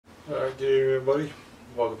Good evening, everybody.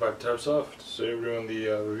 Welcome back to Tapsoft. Today we're doing the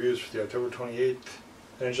reviews for the October 28th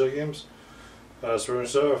NHL games. So we're going to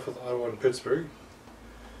start off with Ottawa and Pittsburgh.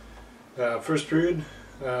 First period,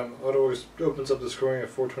 Ottawa opens up the scoring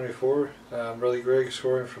at 4:24. Riley Gregg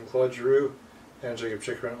scoring from Claude Giroux and Jacob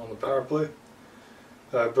Chikrin on the power play.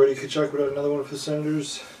 Brady Tkachuk would have another one for the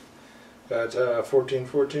Senators at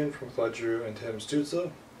 14:14 from Claude Giroux and Tim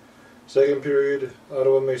Stützle. Second period,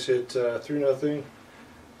 Ottawa makes it 3-0.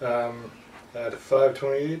 At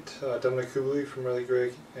 5:28, Dominic Kubalik from Riley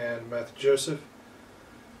Gregg and Matthew Joseph.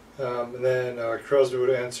 And then Crosby would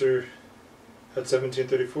answer at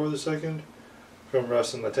 17:34 the second from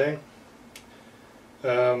Russ and Letang.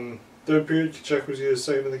 Third period, Tkachuk was either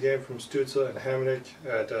second in the game from Stützle and Hamonic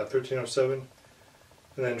at 13:07.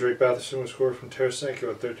 And then Drake Batherson would score from Tarasenko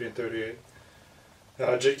at 13:38.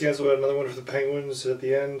 Jake Gensel had another one for the Penguins at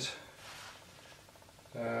the end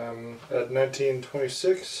at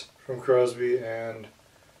 19:26 from Crosby and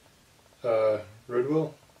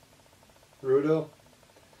Rudell.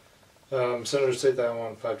 Senators take that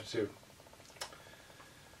one 5-2.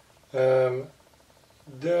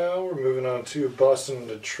 Now we're moving on to Boston and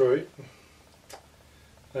Detroit.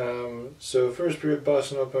 So first period,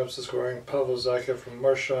 Boston opens up the scoring. Pavel Zacha from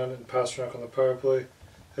Marchand and Pastrnak on the power play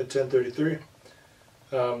at 10:33.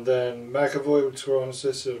 Then McAvoy would score on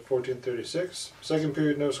assist at 14:36. Second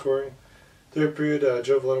period, no scoring. Third period,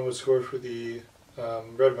 Joe Veleno would score for the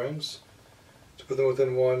Red Wings to put them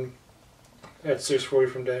within one at 6:40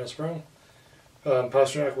 from Daniel Sprong.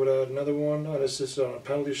 Pastrnak would add another one unassisted on a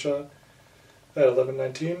penalty shot at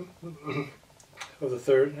 11:19 of the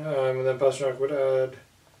third. And then Pastrnak would add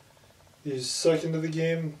the second of the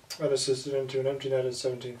game unassisted into an empty net at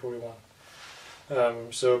 17:41.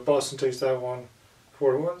 So Boston takes that one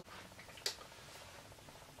 4-1.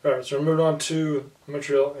 Alright, so we're moving on to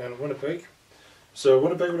Montreal and Winnipeg. So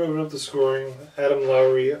Winnipeg would open up the scoring. Adam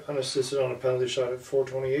Lowry unassisted on a penalty shot at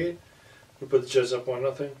 4:28 would put the Jets up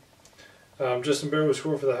 1-0. Justin Barron would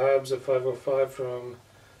score for the Habs at 5:05 from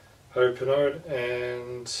Harry Pinard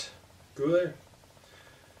and Goulet.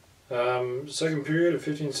 Second period at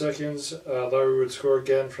 15 seconds, Lowry would score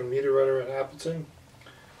again from Niederreiter and Appleton.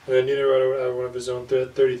 And then Niederreiter would have one of his own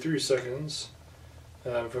 33 seconds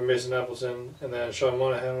from Mason Appleton. And then Sean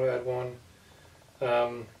Monahan would add one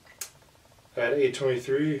at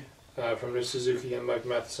 8:23 from Nick Suzuki and Mike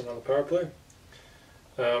Matheson on the power play.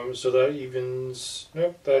 So that evens,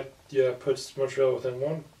 puts Montreal within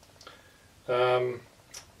one.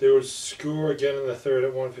 They would score again in the third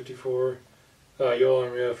at 1:54. Yoel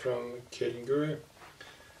Armia from Caden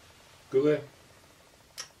Goulet.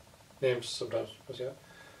 Names sometimes, yeah.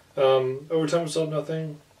 Overtime was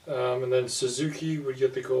 0-0. And then Suzuki would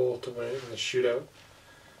get the goal to win it in the shootout.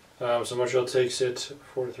 So Montreal takes it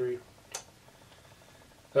 4-3.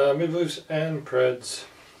 Maple Leafs and Preds.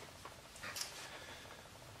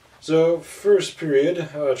 So first period,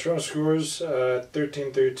 Toronto scores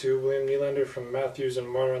 13:32. William Nylander from Matthews and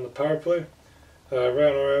Marner on the power play.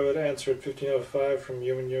 Ryan O'Reilly would answer at 15:05 from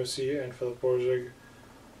Yuman Yossi and Philip Borzig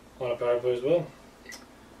on a power play as well.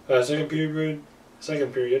 Second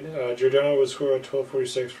period, Giordano would score at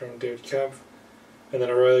 12:46 from David Kampf, and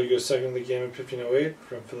then O'Reilly goes second in the game at 15:08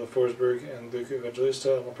 from Philip Forsberg and Luke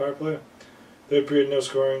Evangelista on the power play. Third period, no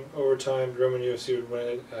scoring. Overtime, Roman Yossi would win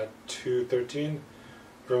it at 2:13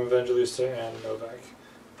 from Evangelista and Novak.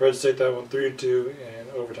 Preds take that one 3-2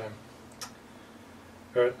 in overtime.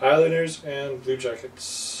 Alright, Islanders and Blue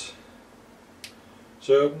Jackets.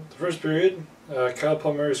 So, the first period, Kyle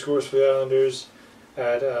Palmieri scores for the Islanders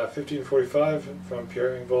at 15:45 from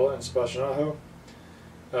Pierre Engvall and Sebastian Aho.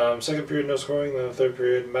 Second period, no scoring. Then the third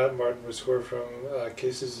period, Matt Martin would score from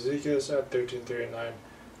Casey Zizekas at 13:39.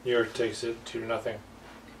 New York takes it 2-0.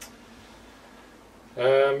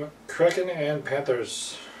 Kraken and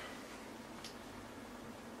Panthers.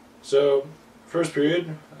 So, first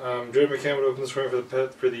period, Jared McCann would open the scoring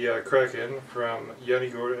for the Kraken from Yanni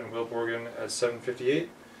Gordon and Will Borgen at 7:58.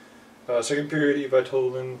 Second period, Eli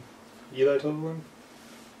Tolvanen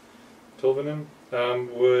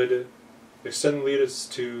would extend the lead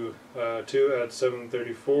to 2 at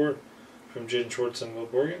 7:34 from Jaden Schwartz and Will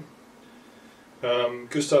Borgen.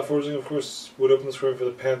 Gustav Forsling, of course, would open the scoring for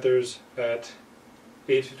the Panthers at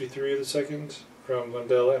 8:53 of the second from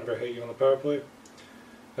Lundell and Verhaeghe on the power play.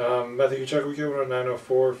 Matthew Tkachuk would get one at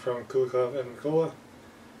 9:04 from Kulikov and Mikola.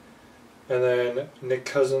 And then Nick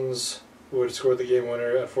Cousins would score the game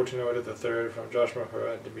winner at 14:08 of the third from Josh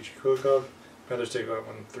Mahura and Dmitry Kulikov. Panthers take that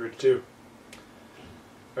one 3-2.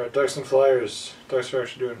 Alright, Ducks and Flyers. Ducks are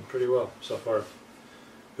actually doing pretty well so far.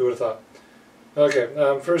 Who would have thought? Okay,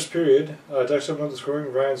 first period. Ducks opened up the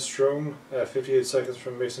scoring. Ryan Strome at 58 seconds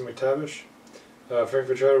from Mason McTavish. Frank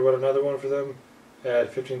Vatrano won another one for them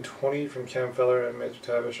at 15:20 from Cam Feller and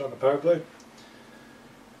McTavish on the power play.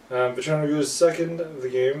 Vatrano goes second of the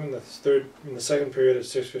game in the second period at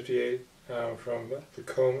 6:58 from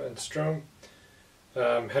Lacombe and Strome.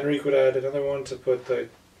 Henrique would add another one to put the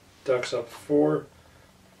Ducks up 4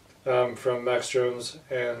 from Max Jones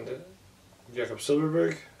and Jakob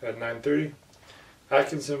Silverberg at 9:30.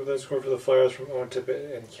 Atkinson would then score for the Flyers from Owen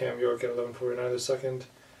Tippett and Cam York at 11:49 the second.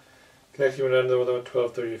 Connecting would end with at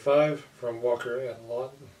 12:35 from Walker and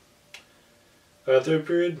Lawton. Third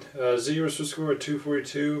period, Zegras would score at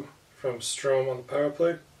 2:42 from Strome on the power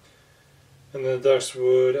play. And then the Ducks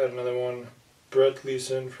would add another one, Brett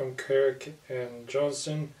Leeson from Carrick and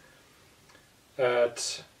Johnston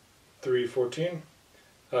at 3:14.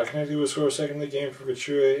 Connecticut would score a second in the game for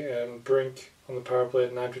Couture and Brink on the power play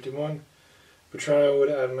at 9:51. Vatrano would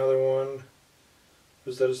add another one.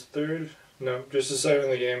 Was that his third? No, just a second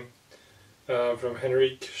in the game from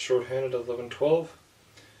Henrique, shorthanded at 11:12.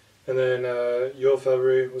 And then Yoel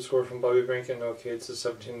Fabry would score from Bobby Brink and Noah Cates at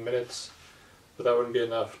 17 minutes. But that wouldn't be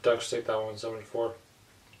enough. Ducks take that one, 7-4.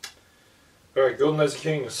 Alright, Golden Knights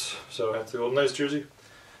Kings. So that's the Golden Knights jersey.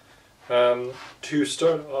 To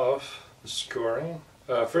start off the scoring,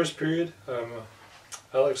 first period,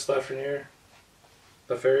 Alex Lafreniere,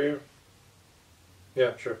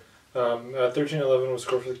 yeah, sure. 13-11 was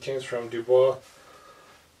scored for the Kings from Dubois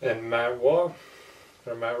and Matt Roy.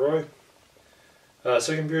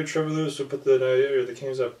 Second period, Trevor Lewis would put the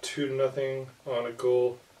Kings up 2-0 on a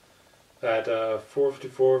goal at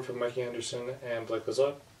 4:54 from Mikey Anderson and Blake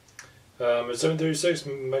Lizotte. At 7:36,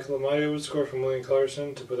 Michael Amaya would score from William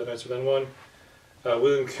Clarkson to put the Knights within 1.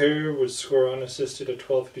 William Carrier would score unassisted at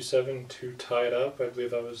 12:57 to tie it up. I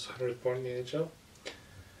believe that was 100th point in the NHL.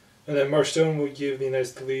 And then Mark Stone would give the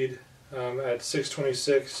Knights the lead at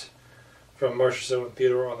 6:26 from Marchessault and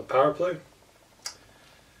Theodore on the power play.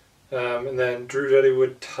 And then Drew Doughty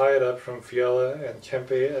would tie it up from Fiala and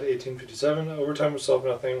Kempe at 18:57. Overtime was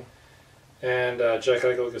 12-0, and Jack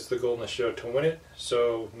Eichel gets the goal in the show to win it.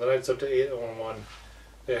 So the Knights up to 8-1.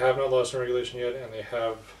 They have not lost in regulation yet, and they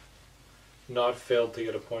have not failed to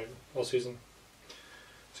get a point all season.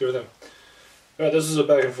 See with them. Alright, this is a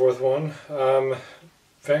back and forth one.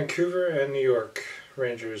 Vancouver and New York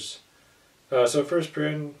Rangers. So first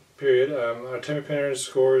period, Timmy Panarin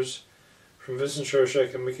scores from Vincent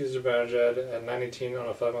Trocheck and Miki Zibanejad at 9:18 on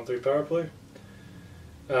a 5-on-3 power play.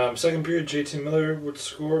 Second period, JT Miller would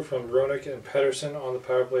score from Roenick and Pettersson on the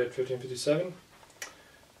power play at 15:57.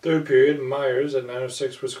 Third period, Myers at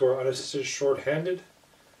 9:06 would score unassisted short-handed,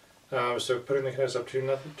 so putting the Canucks up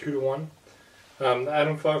 2-1.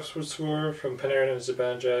 Adam Fox would score from Panarin and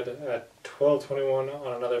Zibanejad at 12:21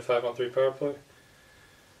 on another 5-on-3 power play.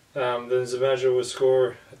 Then Zibanejad would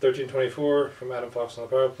score at 13:24 from Adam Fox on the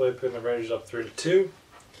power play, putting the Rangers up 3-2.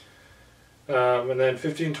 And then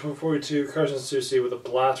 15:42, Carson Soucy with a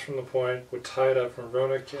blast from the point would tie it up from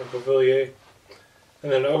Roenick and Beauvillier.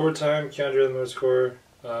 And then overtime, Keandre Lemon would score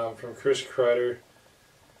from Chris Kreider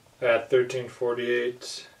at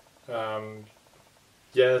 13:48.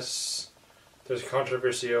 Yes, there's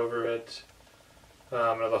controversy over it.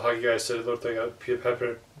 The hockey guy said it looked like a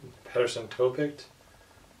Pettersson toe picked.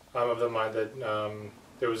 I'm of the mind that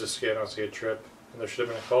there was a skate-on-skate trip and there should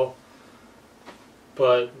have been a call.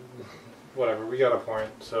 But whatever, we got a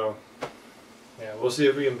point. So yeah, we'll see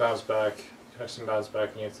if we can bounce back. Canucks can bounce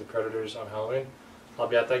back against the Predators on Halloween. I'll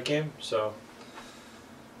be at that game, so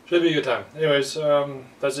should be a good time. Anyways,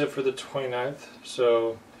 that's it for the 29th.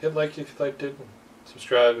 So hit like if you liked it,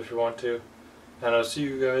 subscribe if you want to, and I'll see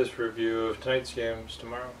you guys for a review of tonight's games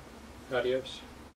tomorrow. Adios.